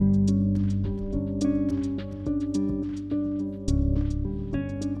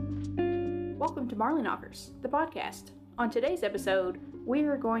Marley Knockers, the podcast. On today's episode, we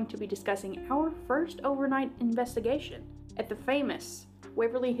are going to be discussing our first overnight investigation at the famous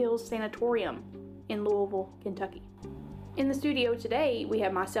Waverly Hills Sanatorium in Louisville, Kentucky. In the studio today, we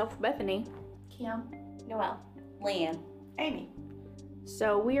have myself, Bethany, Kim, Noelle, Leanne, Amy.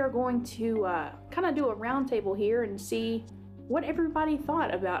 So we are going to kind of do a roundtable here and see what everybody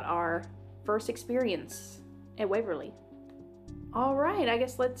thought about our first experience at Waverly. All right, I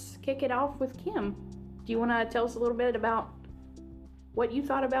guess let's kick it off with Kim. Do you want to tell us a little bit about what you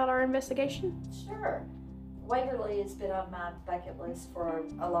thought about our investigation? Sure. Waverly has been on my bucket list for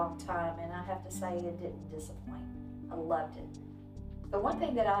a long time, and I have to say it didn't disappoint. I loved it. The one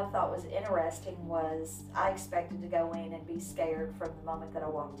thing that I thought was interesting was I expected to go in and be scared from the moment that I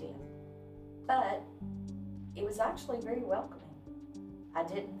walked in. But it was actually very welcoming. I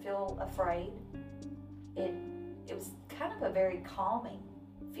didn't feel afraid. It was kind of a very calming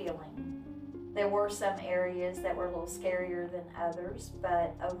feeling. There were some areas that were a little scarier than others,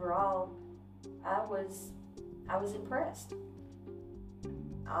 but overall, I was impressed.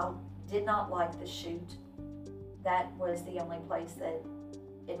 I did not like the chute. That was the only place that,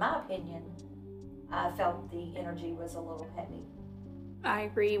 in my opinion, I felt the energy was a little heavy. I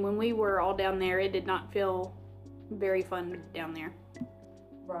agree. When we were all down there, it did not feel very fun down there.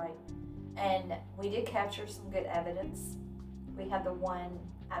 Right. And we did capture some good evidence. We had the one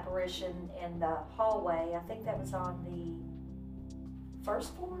apparition in the hallway. I think that was on the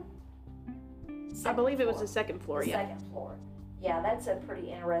first floor? I believe it was the second floor, yeah. Second floor. Yeah, that's a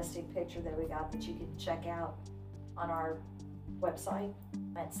pretty interesting picture that we got that you can check out on our website.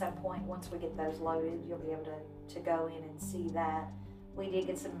 At some point, once we get those loaded, you'll be able to go in and see that. We did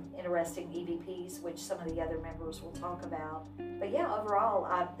get some interesting EVPs, which some of the other members will talk about. But yeah, overall,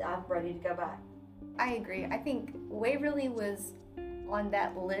 I'm ready to go back. I agree. I think Waverly was on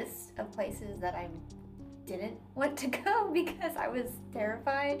that list of places that I didn't want to go because I was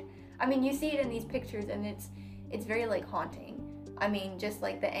terrified. I mean, you see it in these pictures and it's very like haunting. I mean, just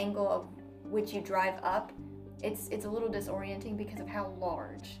like the angle of which you drive up, it's a little disorienting because of how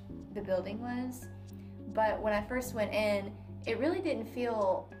large the building was. But when I first went in, it really didn't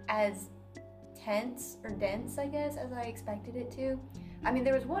feel as tense or dense, I guess, as I expected it to. I mean,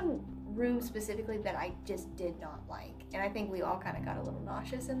 there was one room specifically that I just did not like, and I think we all kind of got a little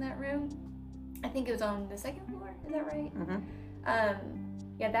nauseous in that room. I think it was on the second floor, is that right? Mm-hmm.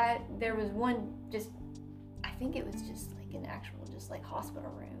 Yeah, there was one I think it was just like an actual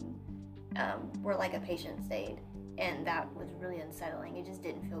hospital room where like a patient stayed, and that was really unsettling. It just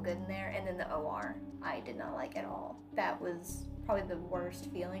didn't feel good in there. And then the OR, I did not like at all. That was probably the worst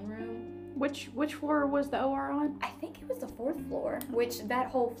feeling room. Which floor was the OR on? I think it was the fourth floor, which that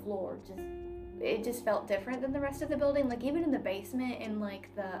whole floor just felt different than the rest of the building. Like even in the basement in like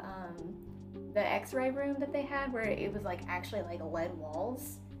the x-ray room that they had where it was like actually like lead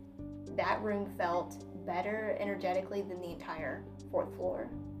walls, that room felt better energetically than the entire fourth floor.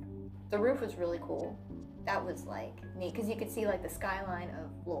 The roof was really cool. That was like neat because you could see like the skyline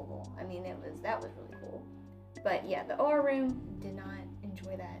of Louisville. I mean, that was really cool. But yeah, the OR room, did not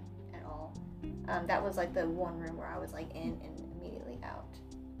enjoy that at all. That was like the one room where I was like in and immediately out,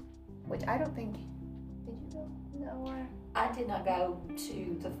 which I don't think, did you go in the OR? I did not go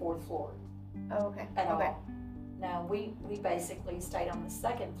to the fourth floor. Oh, okay. At all. No, we basically stayed on the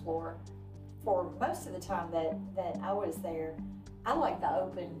second floor for most of the time that I was there. I like the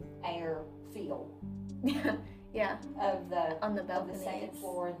open air feel. Yeah. Of the balcony. Second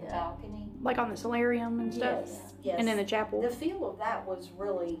floor and the balcony. Like on the solarium and stuff? Yes. And in the chapel? The feel of that was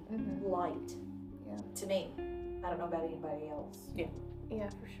really light to me. I don't know about anybody else. Yeah,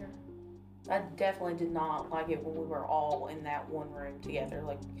 for sure. I definitely did not like it when we were all in that one room together.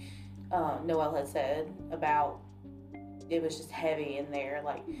 Like Noelle had said about it was just heavy in there.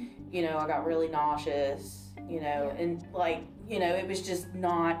 Like, I got really nauseous, and like, it was just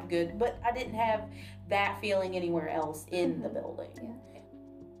not good. But I didn't have that feeling anywhere else in the building. Yeah.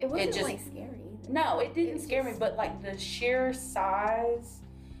 It wasn't like scary. No, it didn't scare me, but like the sheer size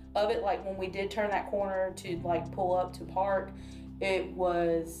of it, like when we did turn that corner to like pull up to park, it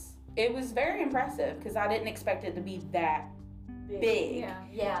was very impressive because I didn't expect it to be that big.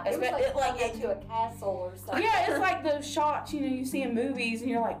 Yeah. It was like into a castle or something. Yeah, it's like those shots, you see in movies and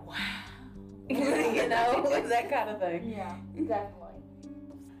you're like, wow. That kind of thing. Yeah, definitely.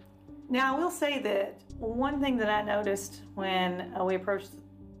 Now, I will say that one thing that I noticed when we approached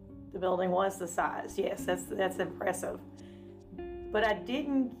the building was the size. Yes, that's impressive. But I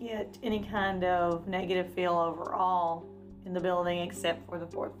didn't get any kind of negative feel overall in the building except for the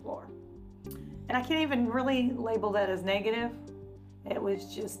fourth floor. And I can't even really label that as negative. It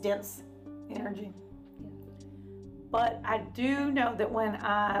was just dense energy. But I do know that when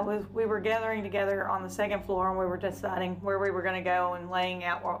we were gathering together on the second floor and we were deciding where we were going to go and laying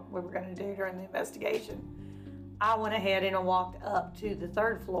out what we were going to do during the investigation, I went ahead and walked up to the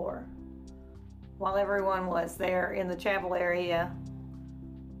third floor while everyone was there in the chapel area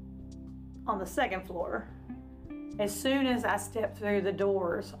on the second floor. As soon as I stepped through the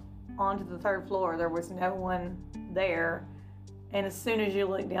doors onto the third floor, there was no one there. And as soon as you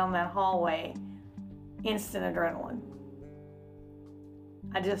look down that hallway, instant adrenaline.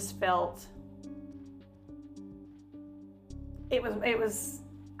 I just felt it was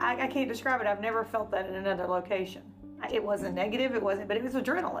I can't describe it. I've never felt that in another location. It wasn't negative, but it was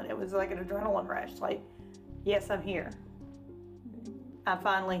adrenaline. It was like an adrenaline rush. Like, yes, I'm here. I'm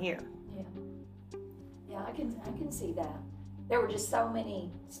finally here. Yeah, I can see that. There were just so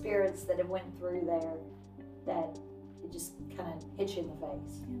many spirits that have went through there that it just kind of hits you in the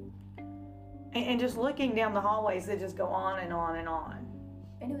face. And just looking down the hallways, they just go on and on and on.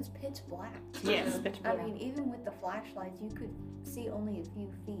 And it was pitch black. Yes, pitch black. I mean, even with the flashlights, you could see only a few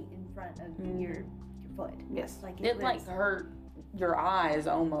feet in front of your foot. Yes. Like It like hurt your eyes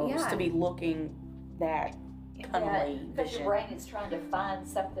almost to be looking that tunnely because vision. your brain is trying to find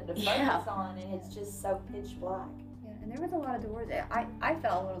something to focus on, and it's just so pitch black. Yeah, and there was a lot of doors. I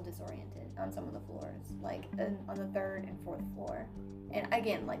felt a little disoriented on some of the floors, like on the third and fourth floor. And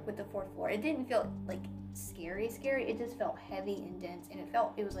again, like with the fourth floor, it didn't feel like scary. It just felt heavy and dense, and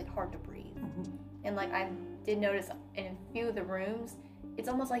it was like hard to breathe. Mm-hmm. And like I did notice in a few of the rooms, it's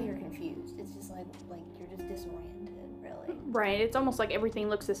almost like you're confused. It's just like you're just disoriented, really. Right. It's almost like everything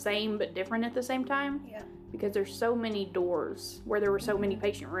looks the same but different at the same time. Yeah. Because there's so many doors where there were so many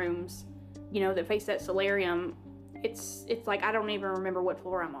patient rooms, that face that solarium. It's like I don't even remember what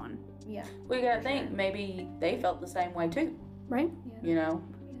floor I'm on. Yeah. Well, you gotta think maybe they felt the same way too. Right? Yeah.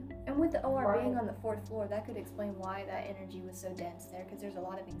 And with the OR being on the fourth floor, that could explain why that energy was so dense there, because there's a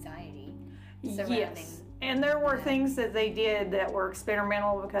lot of anxiety surrounding. Yes, and there were things that they did that were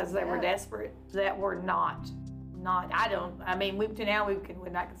experimental because they were desperate, that were not. We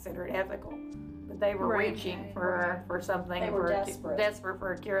would not consider it ethical, but they were reaching for something. They were desperate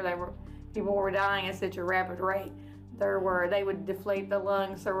for a cure. People were dying at such a rapid rate. They would deflate the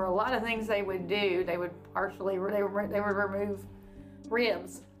lungs. There were a lot of things they would do. They would remove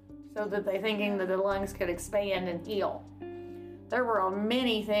ribs so that thinking that the lungs could expand and heal. There were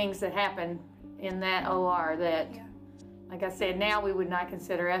many things that happened in that OR that, like I said, now we would not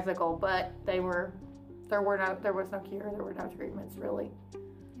consider ethical, but there was no cure. There were no treatments really.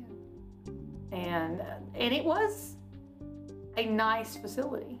 Yeah. And it was a nice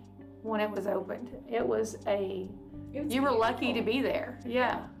facility when it was opened. You were lucky to be there.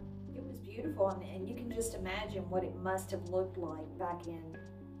 Yeah. It was beautiful, and you can just imagine what it must have looked like back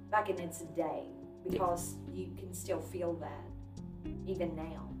in its day, because you can still feel that even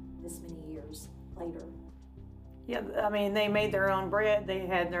now, this many years later. Yeah, they made their own bread. They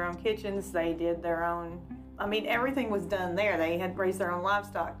had their own kitchens. They did their own. Everything was done there. They had raised their own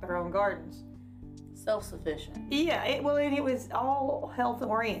livestock, their own gardens. Self-sufficient. Yeah, it was all health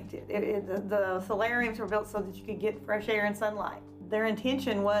oriented. The solariums were built so that you could get fresh air and sunlight. Their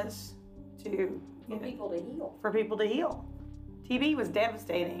intention was for people to heal. For people to heal. TB was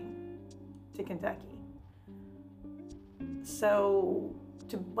devastating to Kentucky. So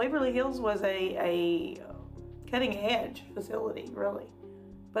Waverly Hills was a cutting edge facility, really.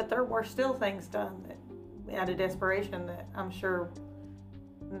 But there were still things done that, out of desperation, that I'm sure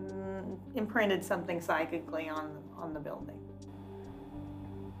imprinted something psychically on the building.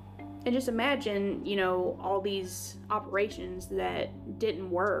 And just imagine, all these operations that didn't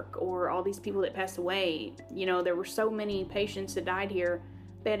work, or all these people that passed away. There were so many patients that died here.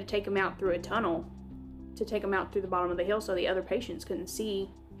 They had to take them out through a tunnel to take them out through the bottom of the hill so the other patients couldn't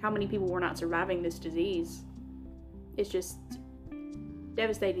see how many people were not surviving this disease. It's just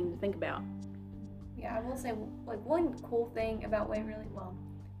devastating to think about. Yeah, I will say, one cool thing about Waverly,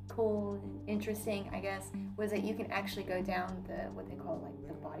 cool and interesting, I guess, was that you can actually go down what they call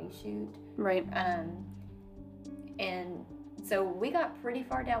the body chute. Right. And so we got pretty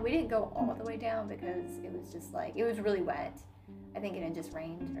far down. We didn't go all the way down because it was just it was really wet. I think it had just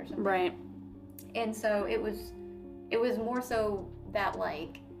rained or something. Right. And so it was more so that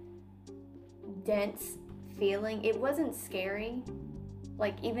dense feeling. It wasn't scary.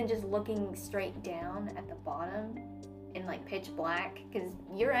 Even just looking straight down at the bottom in pitch black, because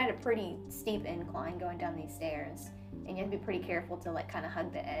you're at a pretty steep incline going down these stairs, and you have to be pretty careful to kind of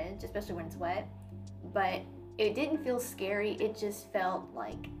hug the edge, especially when it's wet. But it didn't feel scary. It just felt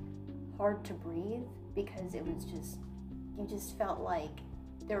hard to breathe, because it was you just felt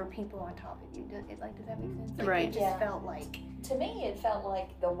there were people on top of you. Does that make sense? Like, Right. It just felt like. To me, it felt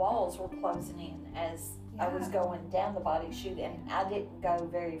like the walls were closing in as I was going down the body chute, and I didn't go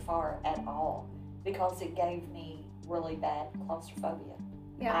very far at all because it gave me really bad claustrophobia.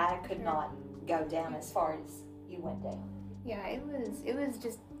 Yeah, I could not go down as far as you went down. Yeah, it was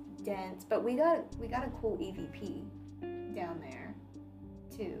just dense, but we got a cool EVP down there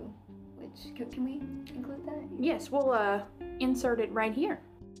too. Which can we include that? Yes, we'll insert it right here.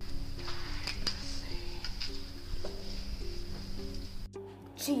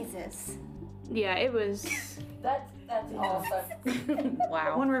 Jesus. Yeah, it was. That's awesome.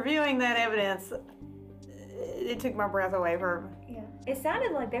 Wow. When reviewing that evidence, it took my breath away for. Yeah. It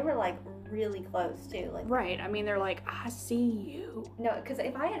sounded like they were like really close too. Like Right. I mean, they're like, I see you. no, because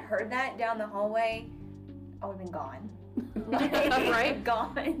if I had heard that down the hallway, I would have been gone. Like, Right.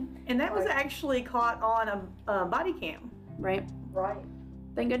 Gone. And that was actually caught on a body cam. Right. Right.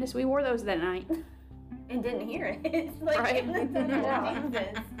 Thank goodness we wore those that night. And didn't hear it. Like, Right.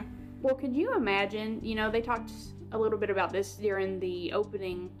 Jesus. Well, could you imagine, you know, they talked a little bit about this during the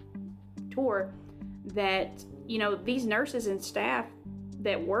opening tour, that, you know, these nurses and staff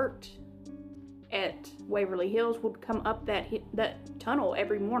that worked at Waverly Hills would come up that tunnel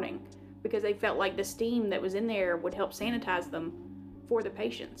every morning because they felt like the steam that was in there would help sanitize them for the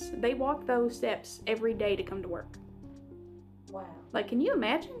patients. They walked those steps every day to come to work. Wow. Like, can you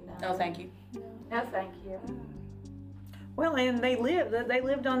imagine? No, thank you. No, thank you. Well, and they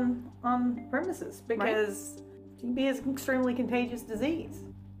lived on premises because TB is an extremely contagious disease.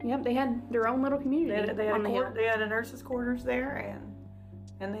 Yep, they had their own little community They on the hill. had a nurses' quarters there,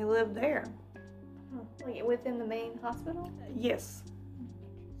 and they lived there. Like within the main hospital? Yes.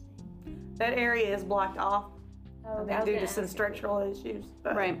 That area is blocked off, Oh, I think, due to some structural issues.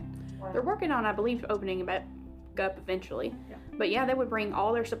 But Right. They're working on, I believe, opening it back up eventually. Yeah. But yeah, they would bring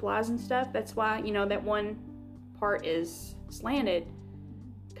all their supplies and stuff. That's why, you know, that one part is slanted,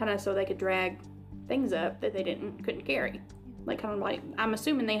 kind of so they could drag things up that they couldn't carry. Like, kind of like, I'm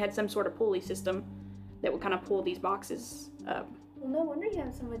assuming they had some sort of pulley system that would kind of pull these boxes up. Well, no wonder you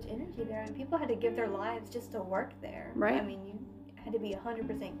have so much energy there. And people had to give their lives just to work there. Right. I mean, you had to be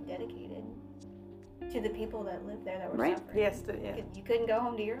 100% dedicated to the people that lived there that were Right. suffering. yes, yeah. You couldn't go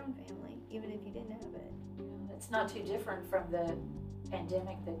home to your own family, even if you didn't have it. It's not too different from the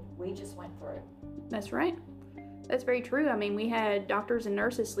pandemic that we just went through. That's right. That's very true. I mean, we had doctors and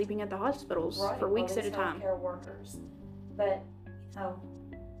nurses sleeping at the hospitals for weeks at a time. Healthcare workers, but you know,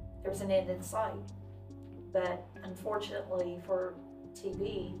 there's an end in sight. But unfortunately for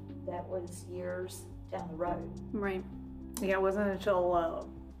TB, that was years down the road. Right. Yeah, it wasn't until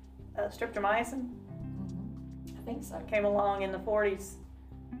streptomycin I think so. came along in the 40s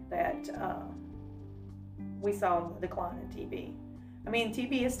that we saw a decline in TB. I mean,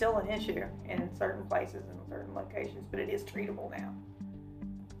 TB is still an issue in certain places and certain locations, but it is treatable now.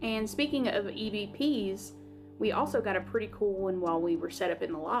 And speaking of EVPs, we also got a pretty cool one while we were set up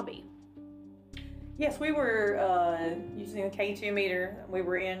in the lobby. Yes, we were using a K2 meter. We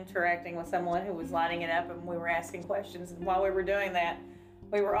were interacting with someone who was lighting it up, and we were asking questions. And while we were doing that,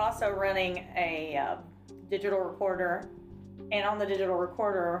 we were also running a digital recorder. And on the digital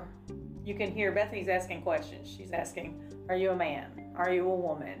recorder, you can hear Bethany's asking questions. She's asking, "Are you a man? Are you a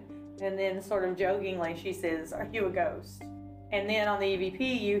woman?" And then sort of jokingly, she says, "Are you a ghost?" And then on the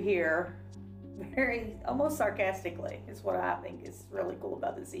EVP, you hear very, almost sarcastically, is what I think is really cool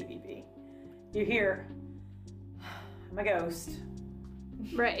about this EVP. You hear, "I'm a ghost."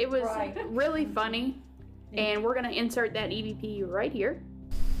 Right. It was Right. really funny. And we're going to insert that EVP right here.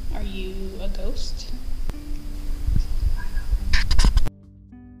 Are you a ghost?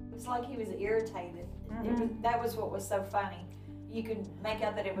 It was like he was irritated. That was what was so funny. You could make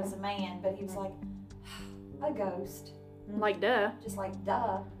out that it was a man, but he was like, "A ghost." Like, duh. Just like,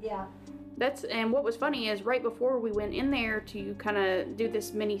 duh. Yeah. And what was funny is right before we went in there to kind of do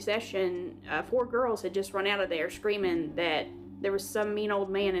this mini session, 4 girls had just run out of there screaming that there was some mean old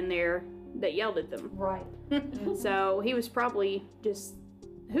man in there that yelled at them. Right. So he was probably just,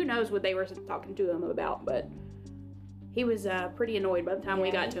 who knows what they were talking to him about, but he was pretty annoyed by the time we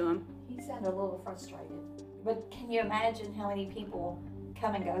Yeah. got to him. He sounded a little frustrated. But can you imagine how many people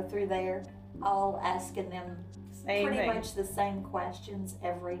come and go through there, all asking them Same pretty thing. much the same questions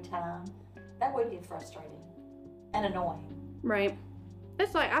every time? That would get frustrating and annoying. Right.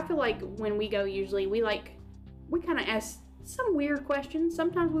 It's like, I feel like when we go usually, we kind of ask some weird questions.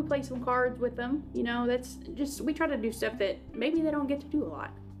 Sometimes we play some cards with them. You know, that's just, we try to do stuff that maybe they don't get to do a lot.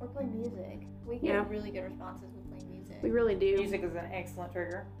 Or play music. We get Yeah. really good responses with playing music. We really do. Music is an excellent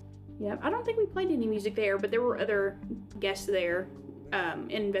trigger. Yeah, I don't think we played any music there, but there were other guests there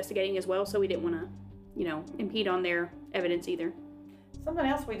investigating as well, so we didn't want to, impede on their evidence either. Something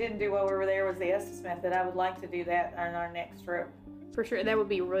else we didn't do while we were there was the Estes method. I would like to do that on our next trip. For sure, that would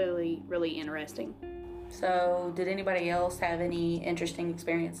be really, really interesting. So, did anybody else have any interesting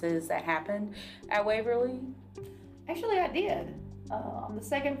experiences that happened at Waverly? Actually, I did. On the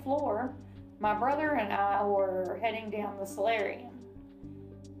second floor, my brother and I were heading down the solarium,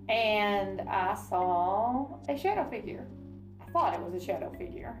 and I saw a shadow figure. I thought it was a shadow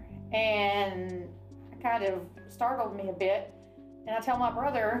figure, and it kind of startled me a bit. And I tell my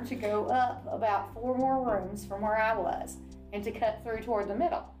brother to go up about 4 more rooms from where I was and to cut through toward the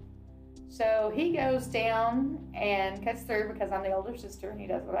middle. So he goes down and cuts through because I'm the older sister and he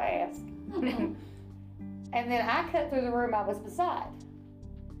does what I ask. And then I cut through the room I was beside.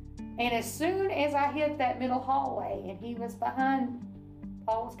 And as soon as I hit that middle hallway and he was behind,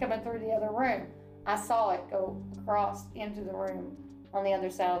 Paul was coming through the other room, I saw it go across into the room on the other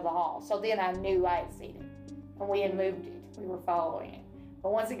side of the hall. So then I knew I had seen it and we had moved it. We were following it.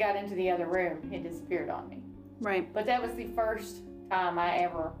 But once it got into the other room, it disappeared on me. Right. But that was the first time I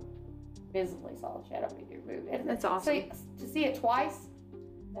ever visibly saw a shadow figure move. That's awesome. So, to see it twice,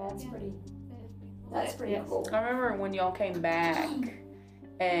 That's pretty. That's That's pretty Yes. cool. I remember when y'all came back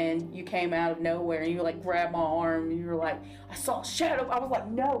and you came out of nowhere and you like grabbed my arm and you were like, I saw a shadow. I was like,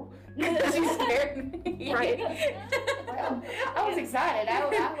 no. You scared me. Right. well, I was excited. I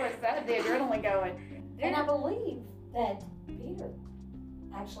had the adrenaline going. And I believe that Peter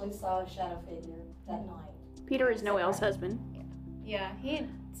actually saw a shadow figure that night. Peter is Noelle's husband. Yeah, he had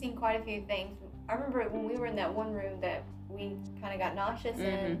seen quite a few things. I remember when we were in that one room that we kind of got nauseous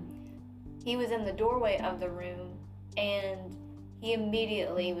in, he was in the doorway of the room and he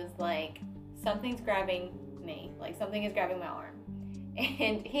immediately was like, something's grabbing me, like something is grabbing my arm.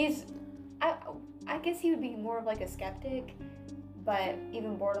 And I guess he would be more of like a skeptic, but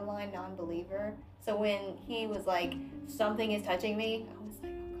even borderline non-believer. So when he was like, something is touching me, I was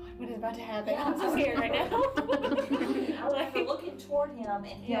like, oh God, what is about to happen? I'm so scared right now. I remember looking toward him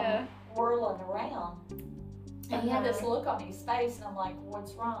and him whirling around. And he had this look on his face, and I'm like,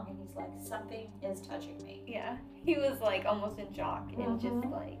 what's wrong? And he's like, something is touching me. Yeah, he was like almost in shock and just.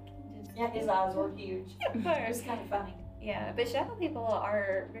 Yeah, his eyes were huge. It was kind of funny. Yeah, but shadow people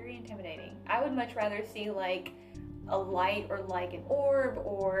are very intimidating. I would much rather see like a light or like an orb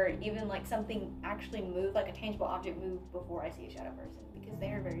or even like something actually move, like a tangible object move before I see a shadow person, because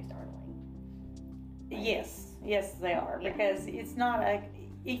they are very startling. Yes, they are. Yeah. Because it's not at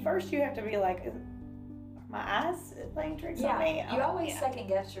first you have to be like, are my eyes playing tricks on me? You always second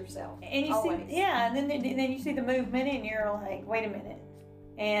guess yourself. And you always. see, and then you see the movement, and you're like, wait a minute.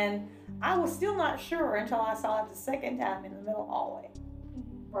 And I was still not sure until I saw it the second time in the middle hallway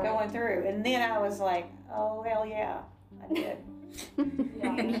going through, and then I was like, oh hell yeah, I did.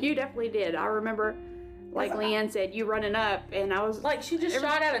 You definitely did. I remember, like Leanne said, you running up, and I was like, she just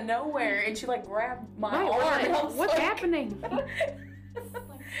shot out of nowhere and she like grabbed my arm. Right, And I was what's like, happening? Like,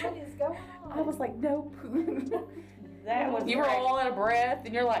 what is going on? I was like, nope. That was You were great. all out of breath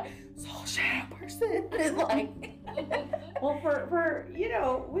and you're like, saw a shadow person. It's like, Well, for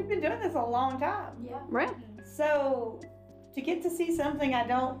we've been doing this a long time. Yeah. Right. So to get to see something I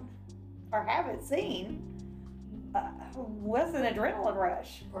don't or haven't seen was an adrenaline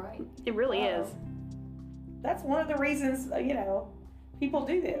rush. Right. It really is. That's one of the reasons people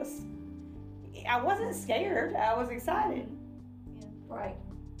do this. I wasn't scared. I was excited. Right.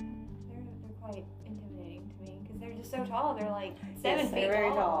 They're quite intimidating to me because they're just so tall. They're like 7 feet they're very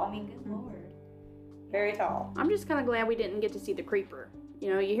tall. I mean, good lord. Very tall. I'm just kind of glad we didn't get to see the creeper.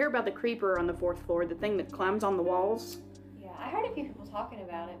 You hear about the creeper on the 4th floor, the thing that climbs on the walls. Yeah, I heard a few people talking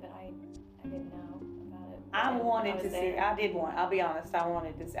about it, but I didn't know about it. I when wanted was to see. there. I did want. I'll be honest. I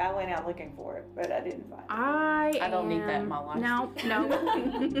wanted to see. I went out looking for it, but I didn't find it. I don't need that in my life. No.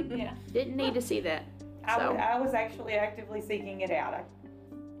 Yeah. Didn't need to see that. So. I was actually actively seeking it out.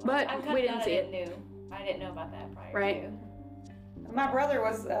 But I'm kinda we didn't glad see it. I didn't know about that prior Right. to. My brother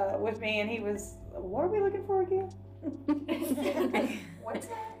was with me, and he was, what are we looking for again? What's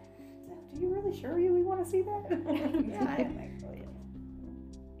that? Do you really sure we want to see that? Yeah, I am actually.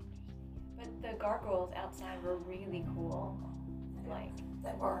 But the gargoyles outside were really cool. Like,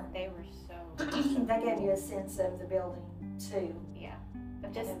 That were. they were so, That gave you a sense of the building too. yeah.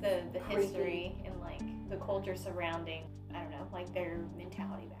 But just the history and like the culture surrounding, I don't know, like their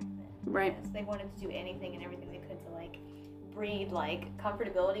mentality back then. Right. Yes, they wanted to do anything and everything they could to like breed like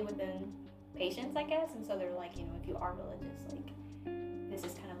comfortability within patients, I guess. And so they're like, if you are religious, like this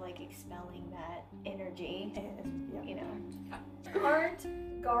is kind of like expelling that energy,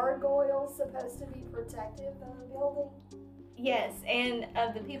 Aren't gargoyles supposed to be protective of a building? Yes, and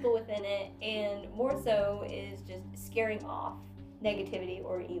of the people within it, and more so is just scaring off negativity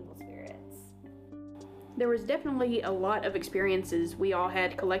or evil spirits. There was definitely a lot of experiences we all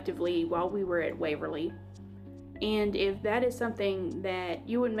had collectively while we were at Waverly. And if that is something that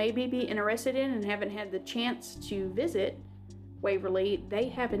you would maybe be interested in and haven't had the chance to visit Waverly, they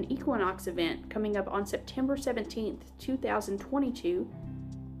have an equinox event coming up on September 17th, 2022.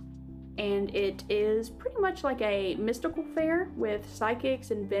 And it is pretty much like a mystical fair with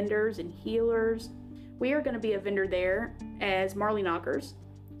psychics and vendors and healers. We are going to be a vendor there as Marley Knockers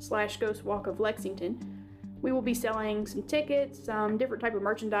 / Ghost Walk of Lexington. We will be selling some tickets, some different type of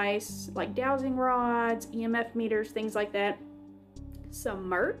merchandise like dowsing rods, EMF meters, things like that. Some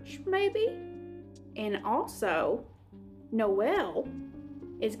merch, maybe. And also, Noelle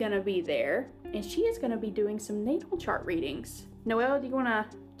is going to be there, and she is going to be doing some natal chart readings. Noelle, do you want to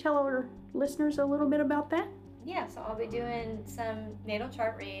tell our listeners a little bit about that? Yeah, so I'll be doing some natal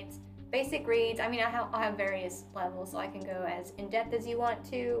chart reads, basic reads. I mean, I'll have various levels, so I can go as in-depth as you want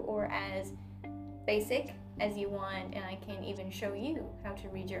to or as basic as you want, and I can even show you how to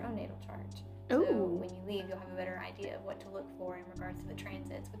read your own natal chart. Ooh. So when you leave, you'll have a better idea of what to look for in regards to the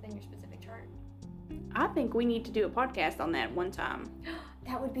transits within your specific chart. I think we need to do a podcast on that one time.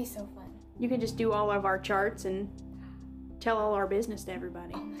 That would be so fun. You can just do all of our charts and tell all our business to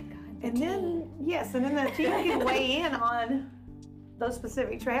everybody. Oh my God. And then, yes, and then the team can weigh in on those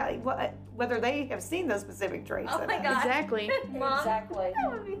specific traits, whether they have seen those specific traits. Oh my God. Exactly. Mom, Exactly.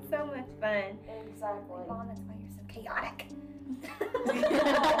 that would be so much fun. Exactly. Mom, that's why you're so chaotic.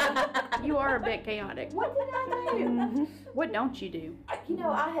 You are a bit chaotic. What did I do? Mhm. What don't you do? You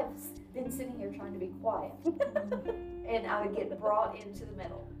know, I have been sitting here trying to be quiet, and I would get brought into the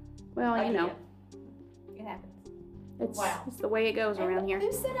middle. Well, you know, Again. It happens. it's, Wow. it's the way it goes around here.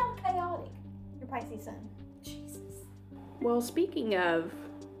 Who said I'm chaotic? Your Pisces sun. Jesus. Well, speaking of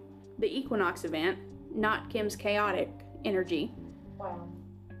the equinox event, not Kim's chaotic energy, Wow.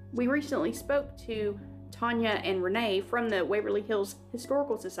 we recently spoke to Tanya and Renee from the Waverly Hills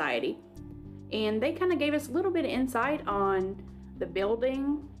Historical Society, and they kind of gave us a little bit of insight on the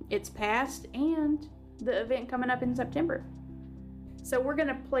building, its past, and the event coming up in September. So we're going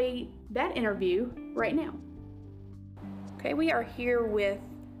to play that interview right now. Okay, we are here with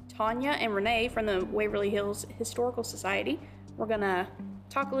Tanya and Renee from the Waverly Hills Historical Society. We're going to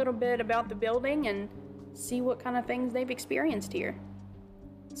talk a little bit about the building and see what kind of things they've experienced here.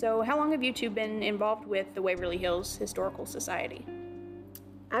 So how long have you two been involved with the Waverly Hills Historical Society?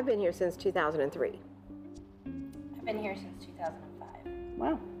 I've been here since 2003. I've been here since 2005.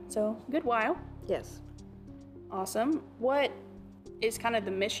 Wow, so good while. Yes. Awesome. What is kind of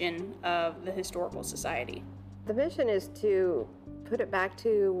the mission of the Historical Society? The mission is to put it back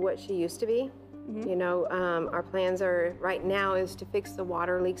to what she used to be. Mhm. You know, our plans are right now is to fix the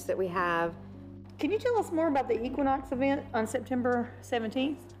water leaks that we have. Can you tell us more about the equinox event on September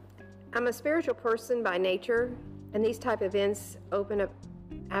 17th? I'm a spiritual person by nature, and these type of events open up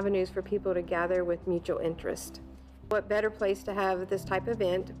avenues for people to gather with mutual interest. What better place to have this type of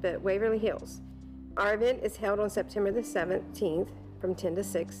event but Waverly Hills? Our event is held on September the 17th from 10 to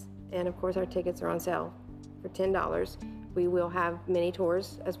 6, and of course our tickets are on sale for $10. We will have mini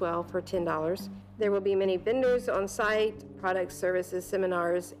tours as well for $10. There will be many vendors on site, products, services,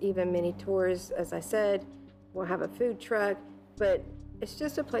 seminars, even mini tours, as I said. We'll have a food truck, but it's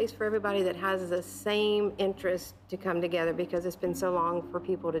just a place for everybody that has the same interest to come together because it's been so long for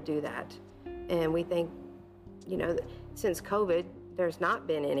people to do that. And we think, you know, since COVID, there's not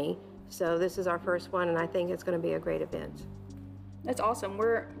been any. So this is our first one, and I think it's going to be a great event. That's awesome.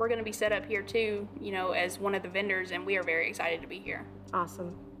 We're going to be set up here too, you know, as one of the vendors, and we are very excited to be here.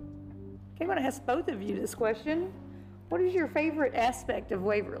 Awesome. Okay, I'm going to ask both of you this question. What is your favorite aspect of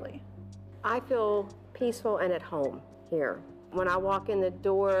Waverly? I feel peaceful and at home here. When I walk in the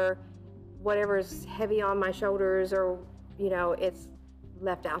door, whatever's heavy on my shoulders or, you know, it's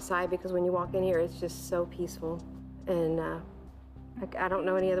left outside because when you walk in here, it's just so peaceful. And I don't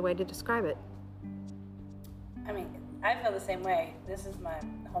know any other way to describe it. I mean, I feel the same way. This is my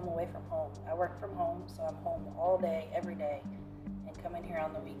home away from home. I work from home, so I'm home all day, every day. And coming here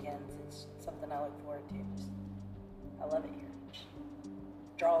on the weekends, it's something I look forward to. I love it here.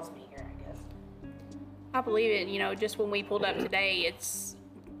 It draws me here, I guess. I believe it. You know, just when we pulled up today, it's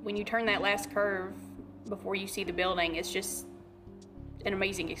when you turn that last curve before you see the building, it's just an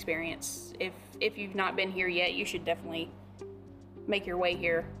amazing experience. If you've not been here yet, you should definitely make your way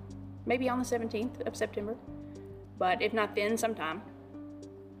here. Maybe on the 17th of September, but if not then, sometime.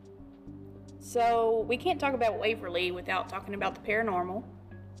 So we can't talk about Waverly without talking about the paranormal.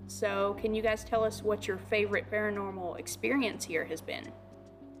 So, can you guys tell us what your favorite paranormal experience here has been?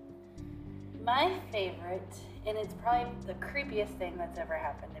 My favorite, and it's probably the creepiest thing that's ever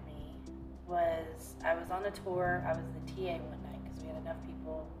happened to me, was I was on a tour. I was the TA one night because we had enough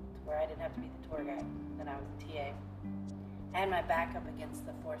people to where I didn't have to be the tour guide. Then I was the TA. I had my back up against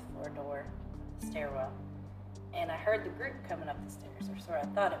the 4th floor door, the stairwell, and I heard the group coming up the stairs, or so I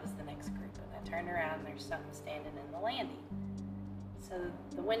thought it was the next group. And I turned around and there's something standing in the landing. So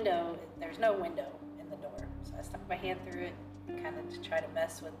the window, there's no window in the door. So I stuck my hand through it, kind of to try to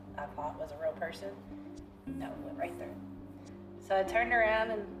mess with I thought was a real person. No, it went right through it. So I turned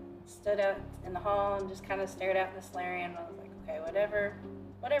around and stood out in the hall and just kind of stared out in the solarium. I was like, okay,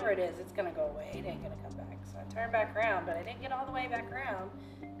 whatever it is, it's gonna go away. It ain't gonna come back. So I turned back around, but I didn't get all the way back around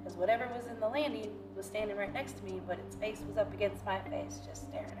because whatever was in the landing was standing right next to me, but its face was up against my face, just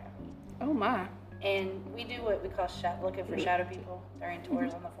staring at me. Oh my. And we do what we call looking for shadow people during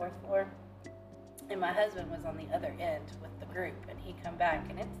tours on the 4th floor. And my husband was on the other end with the group, and he come back,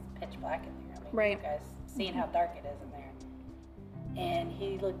 and it's pitch black in there. I mean, right. You guys seen how dark it is in there. And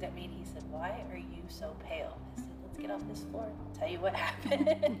he looked at me and he said, "Why are you so pale?" I said, "Let's get off this floor and I'll tell you what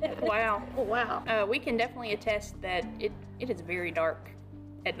happened." Wow. Wow. We can definitely attest that it is very dark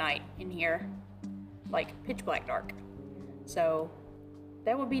at night in here, like pitch black dark. So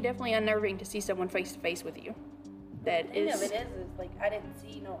that would be definitely unnerving to see someone face to face with you. That The thing is. of it is like I didn't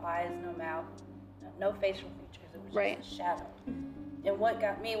see no eyes, no mouth, no facial features. It was Right. just a shadow. And what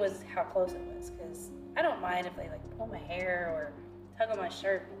got me was how close it was, because I don't mind if they like pull my hair or tug on my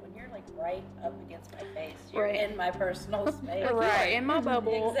shirt, but when you're like right up against my face, you're Right. in my personal space. Like, you are in my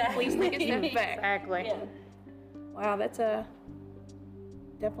bubble. Exactly. Please take a step back. Exactly. Yeah. Wow, that's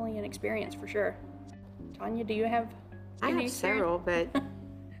definitely an experience for sure. Tanya, do you have I any have several, but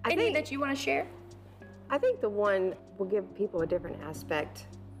I any think that you want to share? I think the one will give people a different aspect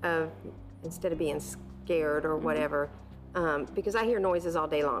of, instead of being scared or whatever, because I hear noises all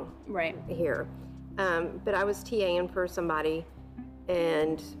day long Right. here. But I was TAing for somebody,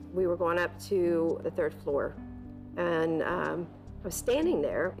 and we were going up to the 3rd floor, and I was standing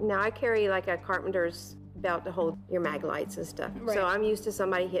there. Now I carry like a carpenter's belt to hold your mag lights and stuff. Right. So I'm used to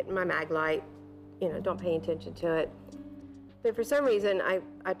somebody hitting my mag light, don't pay attention to it. But for some reason,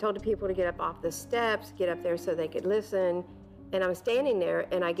 I told the people to get up off the steps, get up there so they could listen. And I'm standing there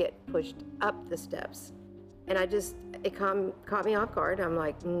and I get pushed up the steps. And it caught me off guard. I'm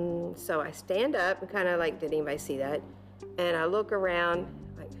like, So I stand up and kind of like, did anybody see that? And I look around,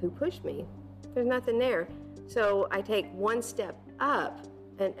 like, who pushed me? There's nothing there. So I take one step up,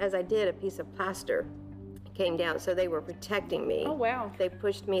 and as I did, a piece of plaster came down. So they were protecting me. Oh wow. They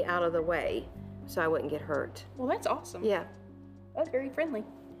pushed me out of the way so I wouldn't get hurt. Well, that's awesome. Yeah. That's very friendly.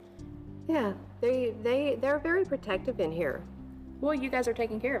 Yeah, they're very protective in here. Well, you guys are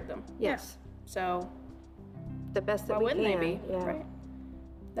taking care of them. Yes, So the best that why we wouldn't can. they be? Yeah, Right.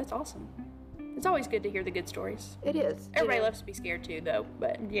 That's awesome. It's always good to hear the good stories. it is. Everybody loves to be scared too, though.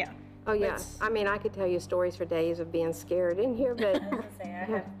 But Yeah. Oh yeah. That's- I mean, I could tell you stories for days of being scared in here, but I was gonna say I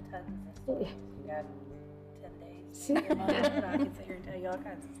have tons of stories. We got 10 days. And I can sit here and tell you all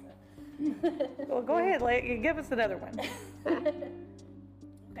kinds of stuff. Well, go ahead. Give us another one.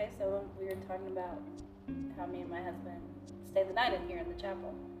 Okay, so we were talking about how me and my husband stayed the night in here in the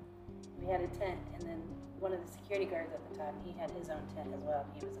chapel. We had a tent, and then one of the security guards at the time, he had his own tent as well.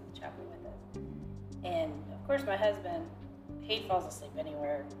 He was in the chapel with us. And of course, my husband, he falls asleep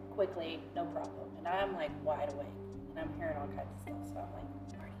anywhere quickly, no problem. And I'm like wide awake, and I'm hearing all kinds of stuff. So I'm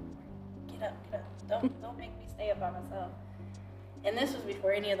like, Marty, get up. Don't make me stay up by myself. And this was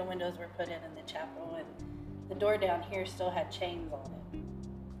before any of the windows were put in the chapel, and the door down here still had chains on it.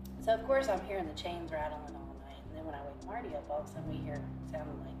 So of course I'm hearing the chains rattling all night, and then when I wake Marty up, all of a sudden we hear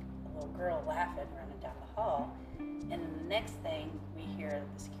sounding like a little girl laughing running down the hall, and then the next thing we hear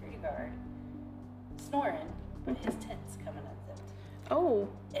the security guard snoring, but his tent's coming unzipped. oh,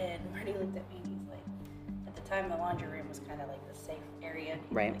 And Marty looked at me and he's like, at the time the laundry room was kind of like the safe area. And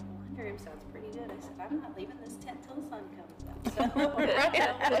he's Right. like, the laundry room sounds pretty good. I said, I'm not leaving this tent till the sun comes up. So I know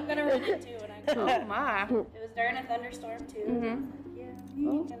what I'm gonna run into when I go. oh my. It was during a thunderstorm too. And I was like, yeah,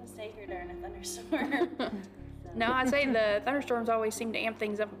 you ain't gonna stay here during a thunderstorm. No, I say the thunderstorms always seem to amp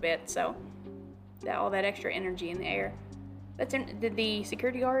things up a bit. So all that extra energy in the air. Did the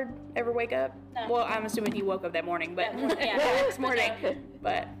security guard ever wake up? No. Well, I'm assuming he woke up that morning, but That morning, yeah. next morning.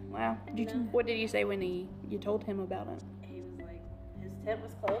 But wow, No. what did you say when you told him about it? He was like, his tent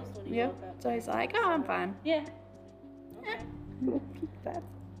was closed when he Yeah. woke up. So he's like, oh, I'm fine. Yeah. Okay.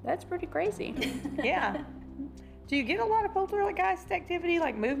 That's pretty crazy. Yeah. Do you get a lot of poltergeist activity,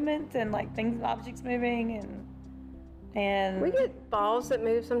 like movement and like things, objects moving, and And We get balls that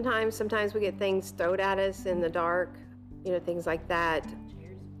move sometimes. Sometimes we get things thrown at us in the dark, things like that.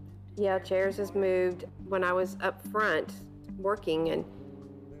 Yeah, chairs has moved. When I was up front working and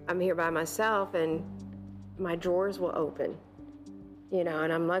I'm here by myself and my drawers will open, and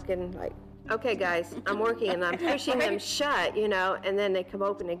I'm looking like, okay guys, I'm working and I'm pushing them shut, and then they come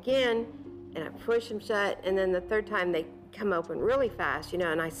open again and I push them shut, and then the third time they come open really fast,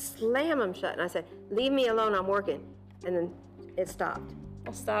 and I slam them shut and I said, leave me alone, I'm working. And then it stopped.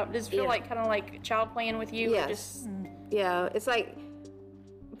 I'll stop. Does it feel like kind of like a child playing with you? Yes. Just... Yeah, it's like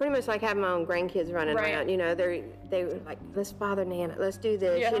pretty much like having my own grandkids running around. They were like, let's bother Nana, let's do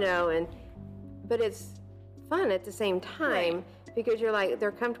this, but it's fun at the same time because you're like,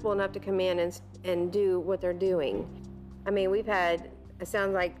 they're comfortable enough to come in and do what they're doing. I mean, we've had, it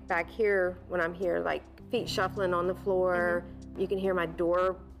sounds like back here when I'm here, like feet shuffling on the floor. You can hear my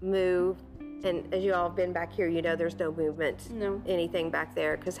door move. And as you all have been back here, there's no movement, anything back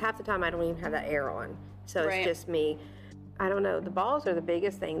there, because half the time I don't even have that air on. So it's just me. I don't know. The balls are the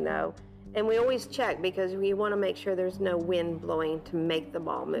biggest thing, though. And we always check because we want to make sure there's no wind blowing to make the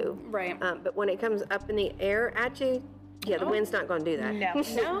ball move. Right. But when it comes up in the air at you, the wind's not going to do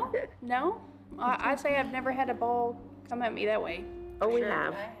that. No. I say I've never had a ball come at me that way. Oh, we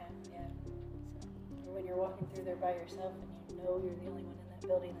have. I have, yeah. So, when you're walking through there by yourself and you're the only one in that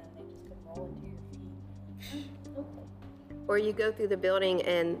building, and they just come roll into your feet. Okay. Or you go through the building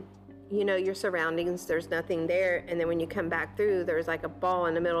and your surroundings, there's nothing there, and then when you come back through, there's like a ball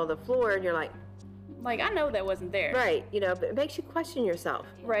in the middle of the floor, and you're like, I know that wasn't there. Right, but it makes you question yourself.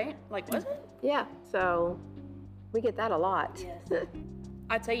 Right? Like, was it? Yeah, so we get that a lot. Yes.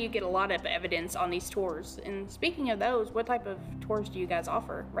 I'd say you get a lot of evidence on these tours. And speaking of those, what type of tours do you guys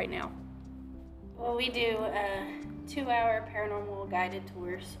offer right now? Well, we do 2-hour paranormal guided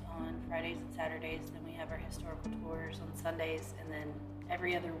tours on Fridays and Saturdays. Then we have our historical tours on Sundays, and then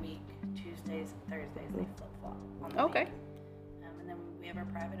every other week, Tuesdays and Thursdays, they flip-flop on the week. And then we have our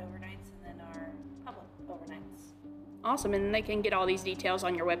private overnights and then our public overnights. Awesome, and they can get all these details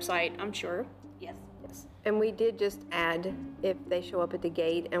on your website, I'm sure. Yes. And we did just add, if they show up at the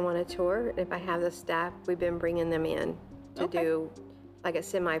gate and want a tour, if I have the staff, we've been bringing them in to do like a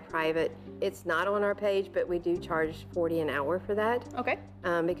semi-private. It's not on our page, but we do charge $40 an hour for that. Okay.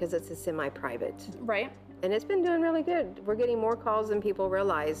 Because it's a semi-private. Right. And it's been doing really good. We're getting more calls than people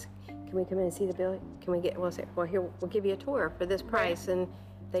realize. Can we come in and see the building? Can we get, we'll say, well, here, we'll give you a tour for this price, and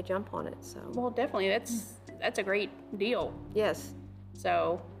they jump on it, so. Well, definitely, that's a great deal. Yes.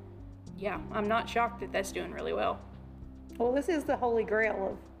 So, yeah, I'm not shocked that that's doing really well. Well, this is the holy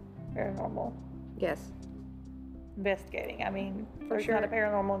grail of paranormal Yes. investigating. I mean, there's sure. not a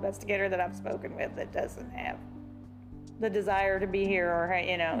paranormal investigator that I've spoken with that doesn't have the desire to be here, or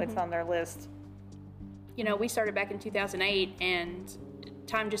it's on their list. We started back in 2008, and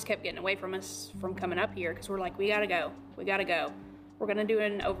time just kept getting away from us from coming up here because we're like, we gotta go. We're gonna do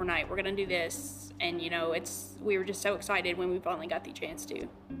an overnight. We're gonna do this, and we were just so excited when we finally got the chance to.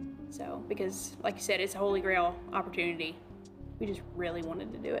 So, because like you said, it's a holy grail opportunity. We just really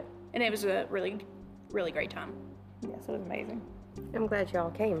wanted to do it, and it was a really, really great time. Yes, it was amazing. I'm glad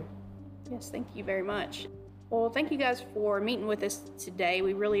y'all came. Yes, thank you very much. Well, thank you guys for meeting with us today.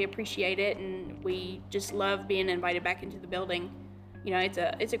 We really appreciate it, and we just love being invited back into the building.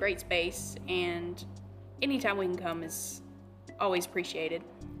 It's a great space, and anytime we can come is always appreciated.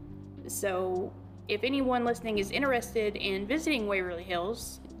 So if anyone listening is interested in visiting Waverly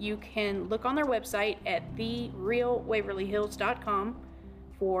Hills, you can look on their website at therealwaverlyhills.com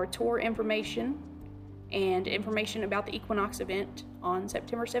for tour information and information about the Equinox event on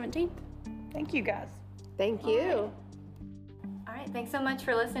September 17th. Thank you, guys. Thank you. All right, thanks so much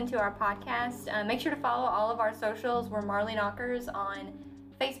for listening to our podcast. Make sure to follow all of our socials. We're Marley Knockers on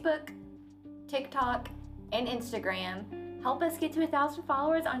Facebook, TikTok, and Instagram. Help us get to 1,000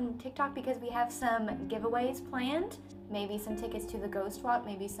 followers on TikTok because we have some giveaways planned. Maybe some tickets to the Ghost Walk,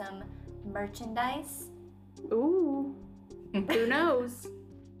 maybe some merchandise. Ooh, who knows?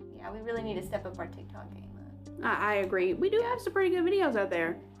 Yeah, we really need to step up our TikTok game. I agree. We do have some pretty good videos out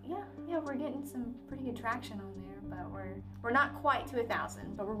there. Yeah, we're getting some pretty good traction on there, but we're not quite to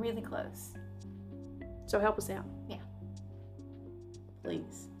 1,000, but we're really close. So help us out. Yeah.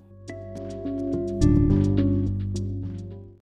 Please.